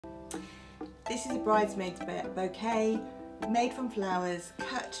This is a bridesmaid's bouquet made from flowers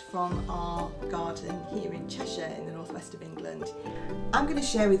cut from our garden here in Cheshire in the northwest of England. I'm going to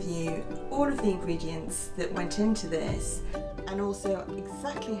share with you all of the ingredients that went into this and also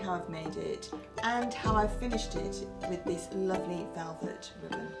exactly how I've made it and how I've finished it with this lovely velvet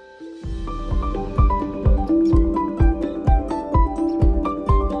ribbon.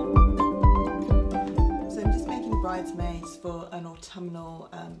 So I'm just making the bridesmaids for an autumnal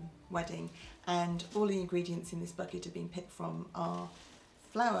wedding, and all the ingredients in this bucket have been picked from our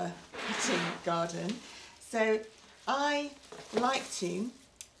flower cutting garden. So I like to,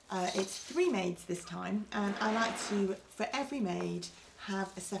 it's 3 maids this time, and I like to, for every maid,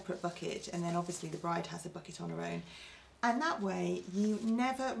 have a separate bucket, and then obviously the bride has a bucket on her own. And that way you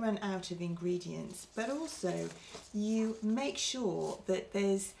never run out of ingredients, but also you make sure that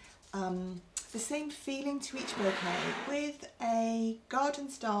there's the same feeling to each bouquet. With a garden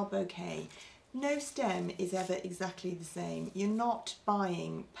style bouquet, no stem is ever exactly the same. You're not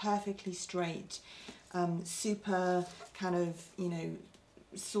buying perfectly straight, super kind of,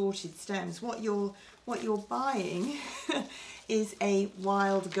 sorted stems. What you're buying is a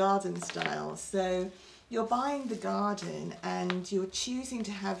wild garden style. So you're buying the garden and you're choosing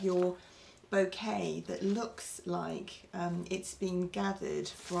to have your bouquet that looks like it's been gathered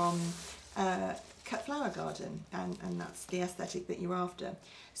from cut flower garden, and that's the aesthetic that you're after.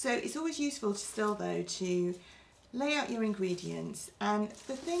 So it's always useful still though to lay out your ingredients, and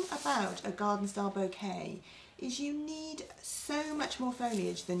the thing about a garden style bouquet is you need so much more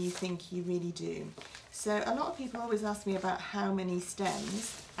foliage than you think you really do. So a lot of people always ask me about how many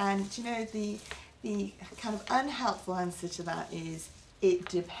stems, and the kind of unhelpful answer to that is it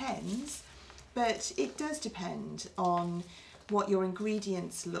depends, but it does depend on what your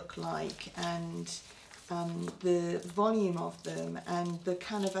ingredients look like and the volume of them and the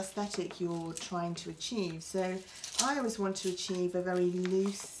kind of aesthetic you're trying to achieve. So I always want to achieve a very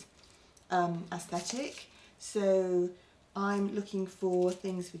loose aesthetic, so I'm looking for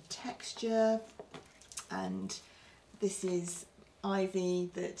things with texture, and this is ivy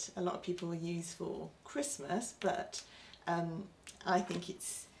that a lot of people use for Christmas, but I think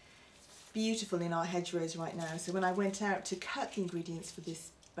it's beautiful in our hedgerows right now. So when I went out to cut the ingredients for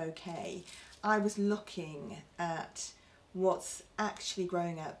this bouquet, I was looking at what's actually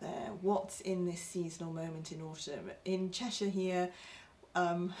growing out there, what's in this seasonal moment in autumn. In Cheshire here,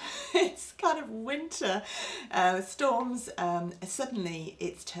 it's kind of winter, storms, suddenly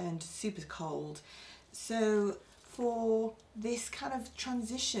it's turned super cold. So for this kind of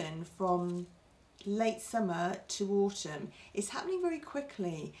transition from late summer to autumn, it's happening very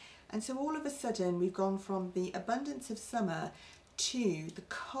quickly. And so all of a sudden we've gone from the abundance of summer to the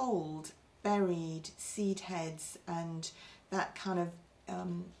cold, buried seed heads and that kind of,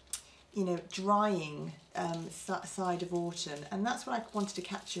 drying side of autumn. And that's what I wanted to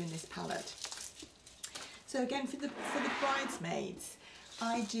capture in this palette. So again, for the bridesmaids,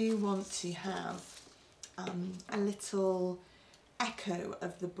 I do want to have a little echo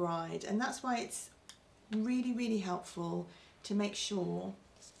of the bride. And that's why it's really, really helpful to make sure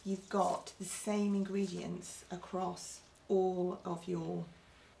you've got the same ingredients across all of your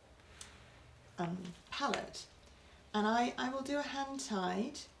palette. And I will do a hand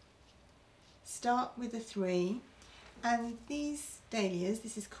tied, start with a 3, and these dahlias,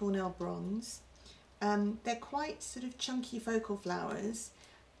 this is Cornell bronze, they're quite sort of chunky focal flowers,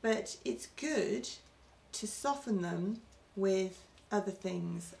 but it's good to soften them with other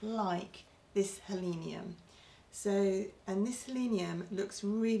things like this helenium. So, and this helenium looks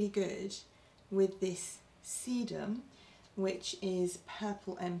really good with this sedum, which is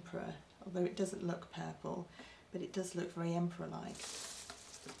purple emperor, although it doesn't look purple, but it does look very emperor-like.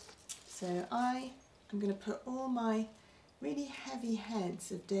 So I am going to put all my really heavy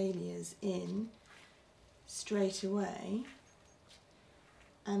heads of dahlias in straight away,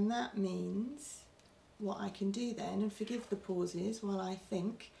 and that means what I can do then, and forgive the pauses while I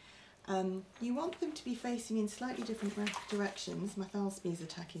think, you want them to be facing in slightly different directions. My Thalsby's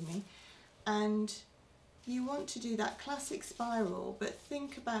attacking me. And you want to do that classic spiral, but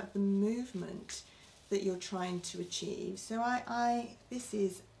think about the movement that you're trying to achieve. So this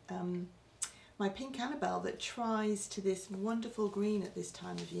is my pink Annabelle that tries to this wonderful green at this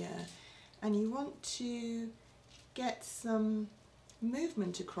time of year. And you want to get some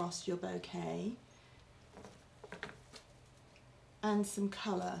movement across your bouquet and some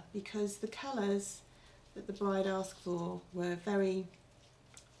colour, because the colours that the bride asked for were very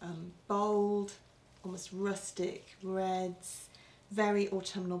bold, almost rustic reds, very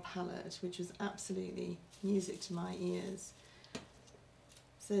autumnal palette, which was absolutely music to my ears.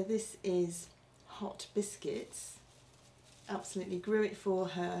 So this is hot biscuits. Absolutely grew it for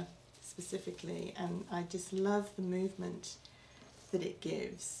her specifically, and I just love the movement that it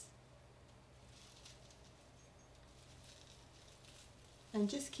gives. And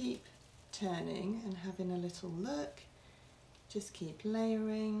just keep turning and having a little look, just keep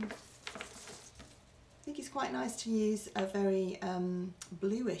layering. I think it's quite nice to use a very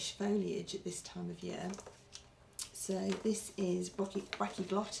bluish foliage at this time of year. So this is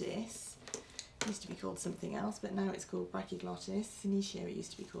Brachyglottis. It used to be called something else, but now it's called Brachyglottis. Senecio it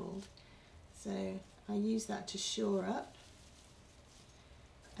used to be called. So I use that to shore up,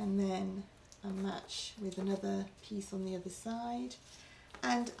 and then I match with another piece on the other side.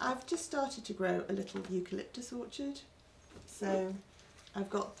 And I've just started to grow a little eucalyptus orchard. So I've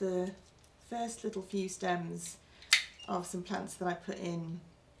got the first little few stems of some plants that I put in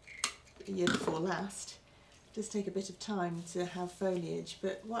the year before last. It does take a bit of time to have foliage,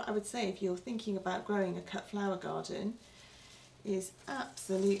 but what I would say if you're thinking about growing a cut flower garden is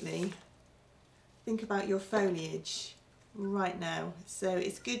absolutely think about your foliage right now. So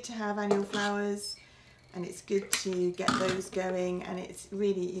it's good to have annual flowers, and it's good to get those going, and it's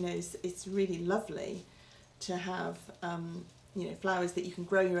really, you know, it's really lovely to have you know, flowers that you can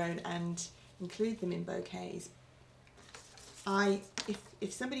grow your own and include them in bouquets.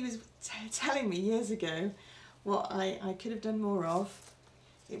 If somebody was telling me years ago what I could have done more of,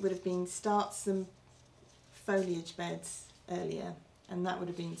 it would have been start some foliage beds earlier, and that would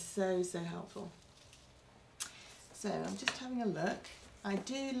have been so helpful. So I'm just having a look. I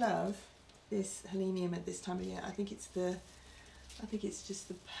do love this helenium at this time of year. I think it's just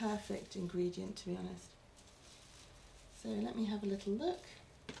the perfect ingredient, to be honest. So let me have a little look.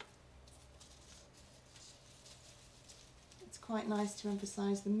 It's quite nice to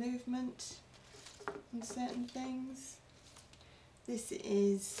emphasize the movement on certain things. This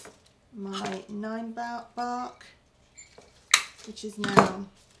is my 9-bark, which is now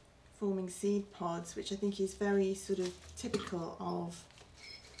forming seed pods, which I think is very sort of typical of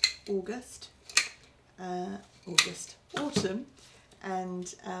autumn,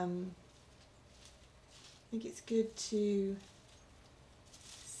 and I think it's good to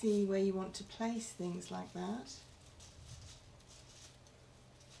see where you want to place things like that,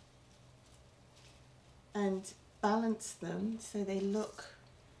 and balance them so they look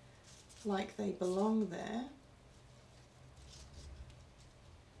like they belong there.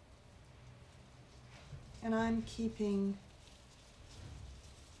 And I'm keeping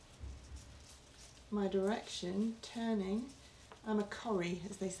my direction, turning. I'm a corrie,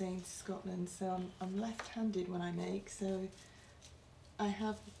 as they say in Scotland, so I'm left-handed when I make, so I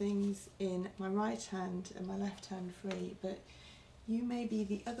have the things in my right hand and my left hand free, but you may be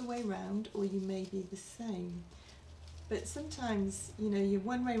the other way round, or you may be the same. But sometimes, you know, you're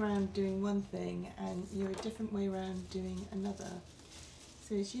one way round doing one thing and you're a different way round doing another.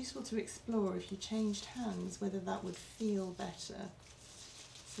 So it's useful to explore, if you changed hands, whether that would feel better.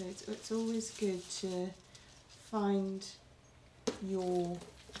 So it's always good to find your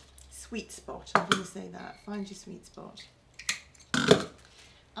sweet spot. I'm going to say that. Find your sweet spot.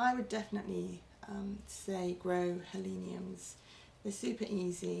 I would definitely say grow heleniums. They're super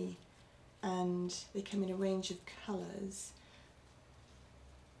easy and they come in a range of colours,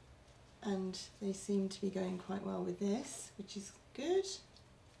 and they seem to be going quite well with this, which is good.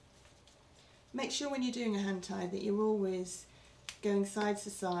 Make sure when you're doing a hand tie that you're always going side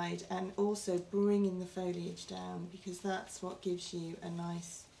to side and also bringing the foliage down, because that's what gives you a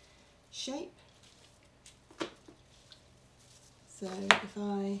nice shape. So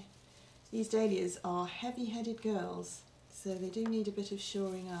these dahlias are heavy-headed girls, so they do need a bit of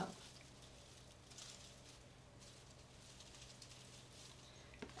shoring up.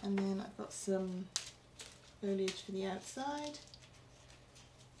 And then I've got some foliage for the outside.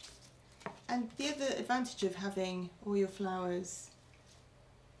 And the other advantage of having all your flowers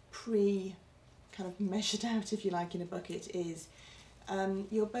kind of measured out, if you like, in a bucket is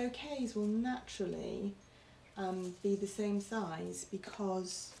your bouquets will naturally be the same size,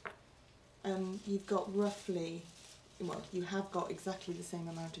 because you've got roughly, well, you have got exactly the same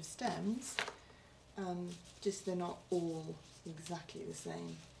amount of stems, just they're not all exactly the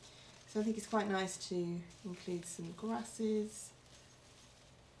same. So I think it's quite nice to include some grasses.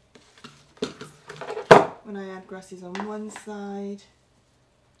 When I add grasses on one side,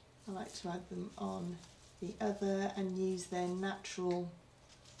 I like to add them on the other and use their natural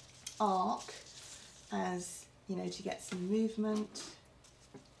arc as, you know, to get some movement.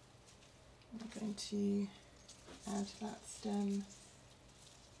 I'm going to add that stem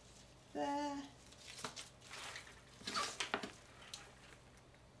there.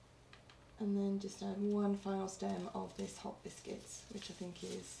 And then just add one final stem of this hot biscuits, which I think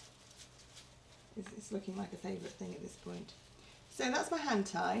is looking like a favourite thing at this point. So that's my hand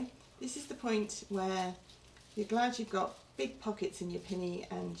tie. This is the point where you're glad you've got big pockets in your pinny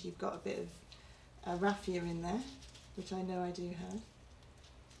and you've got a bit of raffia in there, which I know I do have.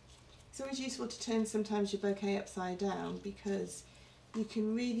 It's always useful to turn sometimes your bouquet upside down because you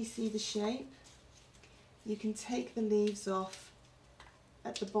can really see the shape. You can take the leaves off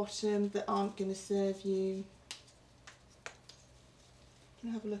at the bottom that aren't going to serve you. You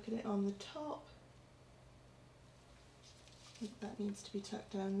can have a look at it on the top. I think that needs to be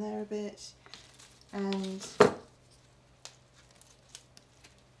tucked down there a bit. And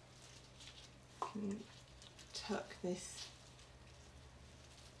can tuck this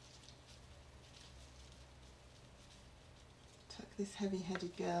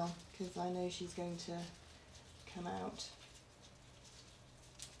heavy-headed girl because I know she's going to come out.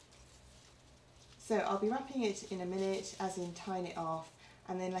 So I'll be wrapping it in a minute, as in tying it off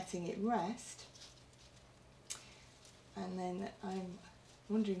and then letting it rest. And then I'm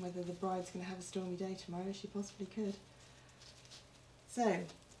wondering whether the bride's going to have a stormy day tomorrow. She possibly could. So,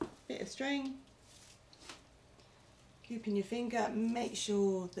 bit of string, goop in your finger, make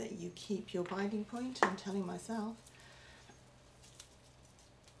sure that you keep your binding point, I'm telling myself.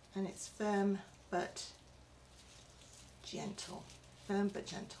 And it's firm but gentle, firm but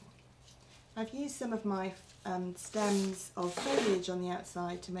gentle. I've used some of my stems of foliage on the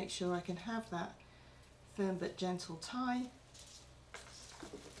outside to make sure I can have that firm but gentle tie.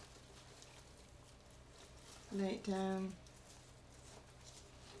 Lay it down.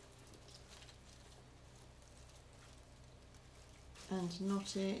 And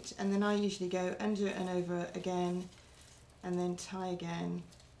knot it, and then I usually go under and over again and then tie again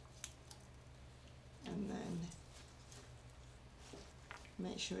and then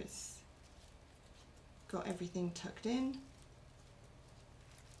make sure it's got everything tucked in.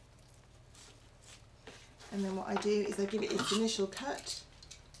 And then what I do is I give it its initial cut.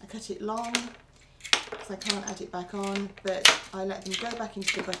 I cut it long because I can't add it back on, but I let them go back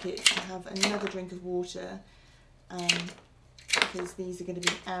into the bucket and have another drink of water because these are going to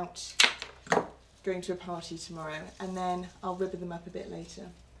be out going to a party tomorrow, and then I'll ribbon them up a bit later.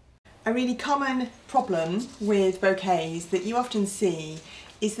 A really common problem with bouquets that you often see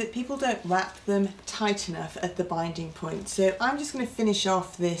is that people don't wrap them tight enough at the binding point. So I'm just going to finish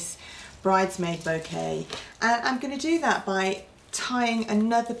off this bridesmaid bouquet, and I'm going to do that by tying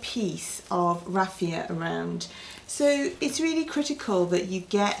another piece of raffia around. So it's really critical that you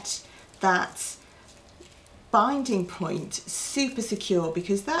get that binding point super secure,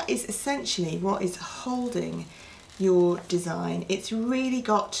 because that is essentially what is holding your design. It's really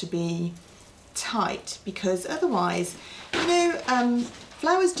got to be tight, because otherwise, you know,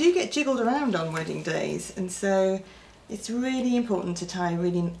 flowers do get jiggled around on wedding days, and so it's really important to tie a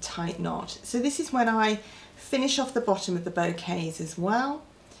really tight knot. So this is when I finish off the bottom of the bouquets as well.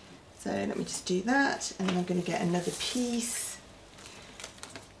 So let me just do that, and then I'm going to get another piece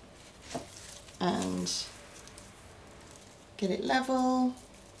and get it level,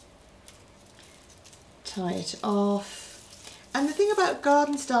 tie it off. And the thing about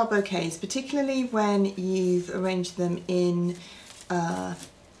garden style bouquets, particularly when you've arranged them in a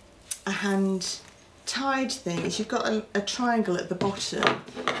hand tied thing, is you've got a triangle at the bottom.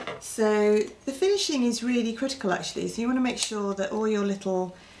 So the finishing is really critical actually. So you want to make sure that all your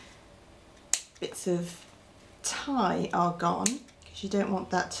little bits of tie are gone, because you don't want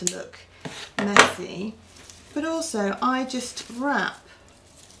that to look messy. But also I just wrap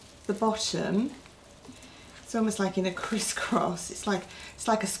the bottom. It's almost like in a crisscross. It's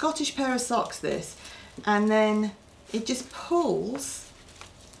like a Scottish pair of socks, this. And then it just pulls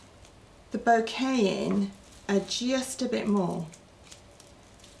the bouquet in just a bit more.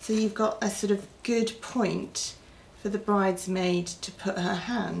 So you've got a sort of good point for the bridesmaid to put her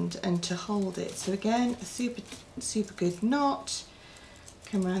hand and to hold it. So again, a super good knot.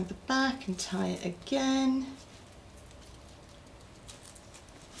 Come around the back and tie it again.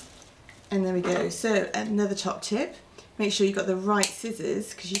 And there we go. So another top tip, make sure you've got the right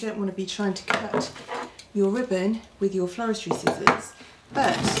scissors, because you don't want to be trying to cut your ribbon with your floristry scissors,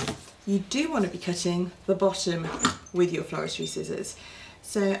 but you do want to be cutting the bottom with your floristry scissors.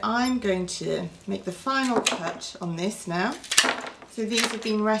 So I'm going to make the final cut on this now. So these have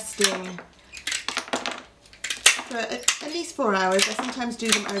been resting for at least 4 hours. I sometimes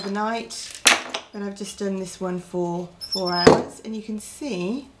do them overnight, but I've just done this one for 4 hours, and you can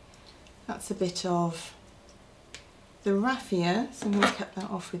see that's a bit of the raffia, so I'm going to cut that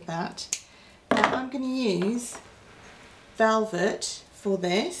off with that. Now I'm going to use velvet for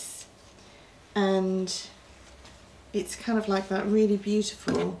this, and it's kind of like that really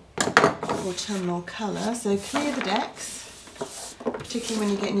beautiful autumnal colour. So clear the decks, particularly when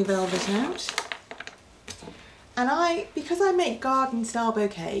you're getting your velvet out. And because I make garden style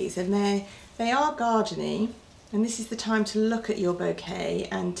bouquets, and they are gardeny, and this is the time to look at your bouquet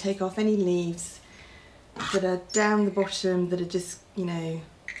and take off any leaves that are down the bottom that are just, you know,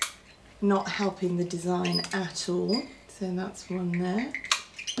 not helping the design at all. So that's one there.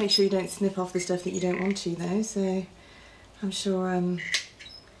 Make sure you don't snip off the stuff that you don't want to though, so I'm sure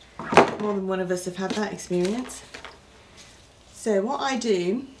more than one of us have had that experience. So what I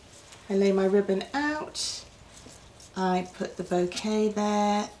do, I lay my ribbon out, I put the bouquet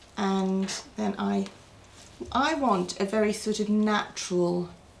there, and then I want a very sort of natural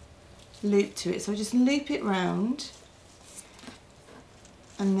loop to it, so I just loop it round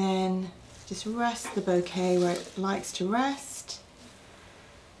and then just rest the bouquet where it likes to rest,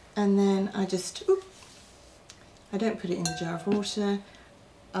 and then I just, I don't put it in the jar of water,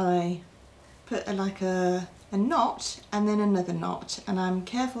 I put like a knot and then another knot, and I'm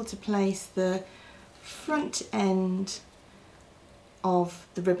careful to place the front end of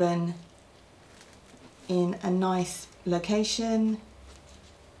the ribbon in a nice location,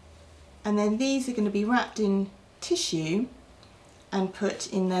 and then these are going to be wrapped in tissue and put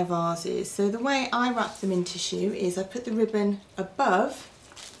in their vases. So the way I wrap them in tissue is I put the ribbon above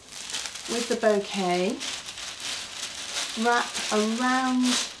with the bouquet, wrap around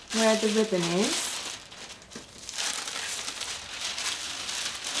where the ribbon is,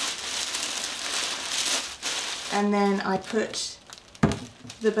 and then I put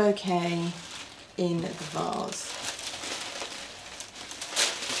the bouquet in the vase.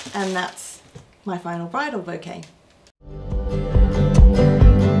 And that's my final bridal bouquet.